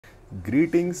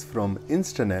Greetings from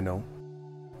InstaNano.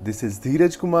 This is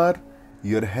Dheeraj Kumar,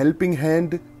 your helping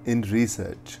hand in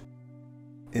research.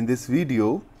 In this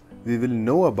video, we will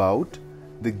know about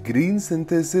the green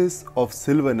synthesis of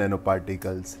silver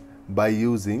nanoparticles by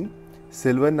using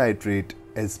silver nitrate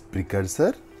as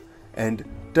precursor and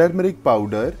turmeric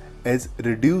powder as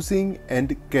reducing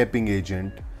and capping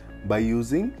agent by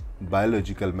using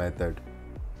biological method.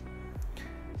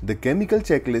 The chemical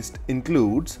checklist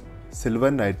includes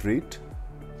silver nitrate,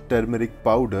 turmeric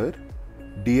powder,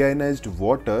 deionized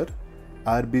water,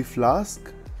 RB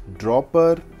flask,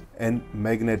 dropper and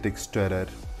magnetic stirrer.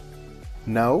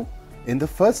 Now, in the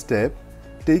first step,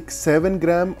 take 7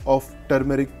 gram of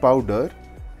turmeric powder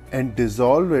and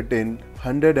dissolve it in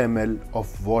 100 ml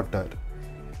of water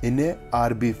in a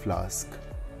RB flask.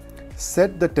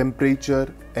 Set the temperature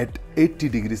at 80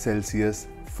 degrees Celsius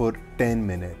for 10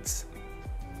 minutes.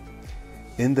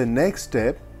 In the next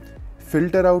step,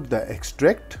 filter out the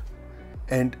extract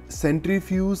and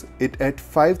centrifuge it at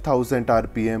 5000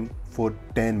 rpm for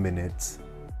 10 minutes.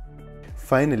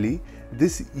 Finally,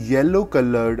 this yellow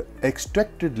colored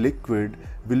extracted liquid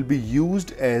will be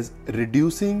used as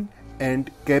reducing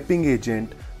and capping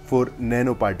agent for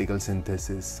nanoparticle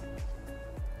synthesis.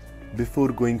 Before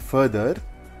going further,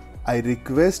 I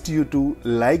request you to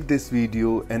like this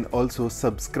video and also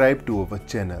subscribe to our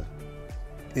channel.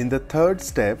 In the third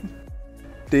step,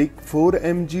 take 4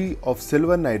 mg of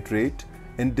silver nitrate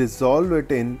and dissolve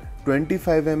it in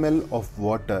 25 ml of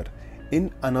water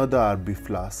in another RB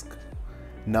flask.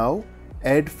 Now,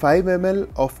 add 5 ml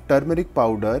of turmeric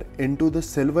powder into the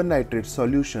silver nitrate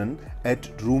solution at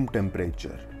room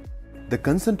temperature. The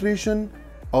concentration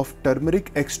of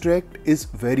turmeric extract is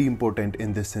very important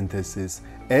in this synthesis,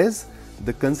 as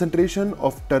the concentration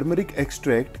of turmeric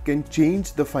extract can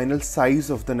change the final size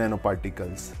of the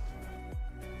nanoparticles.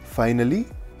 Finally,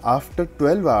 after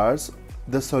 12 hours,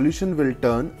 the solution will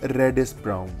turn reddish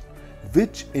brown,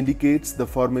 which indicates the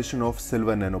formation of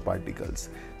silver nanoparticles.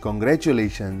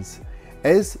 Congratulations,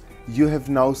 as you have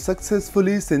now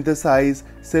successfully synthesized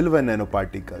silver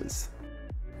nanoparticles.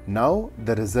 Now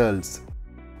the results.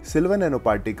 Silver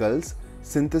nanoparticles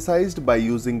synthesized by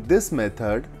using this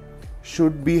method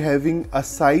should be having a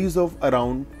size of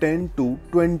around 10 to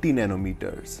 20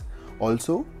 nanometers.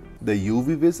 Also, the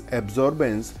UV-vis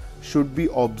absorbance should be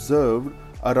observed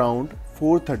around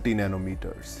 430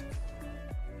 nanometers.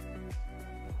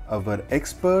 Our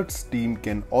experts team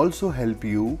can also help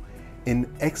you in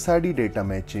XRD data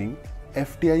matching,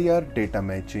 FTIR data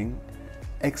matching,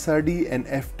 XRD and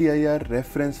FTIR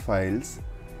reference files,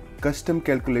 custom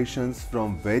calculations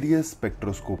from various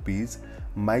spectroscopies,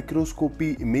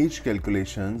 microscopy image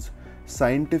calculations,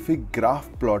 scientific graph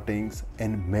plottings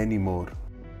and many more.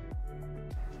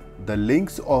 The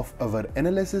links of our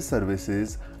analysis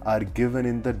services are given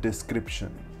in the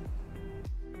description.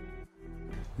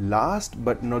 Last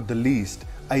but not the least,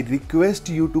 I request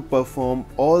you to perform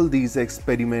all these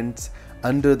experiments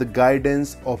under the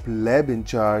guidance of lab in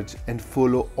charge and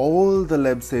follow all the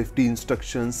lab safety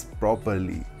instructions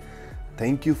properly.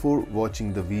 Thank you for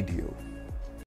watching the video.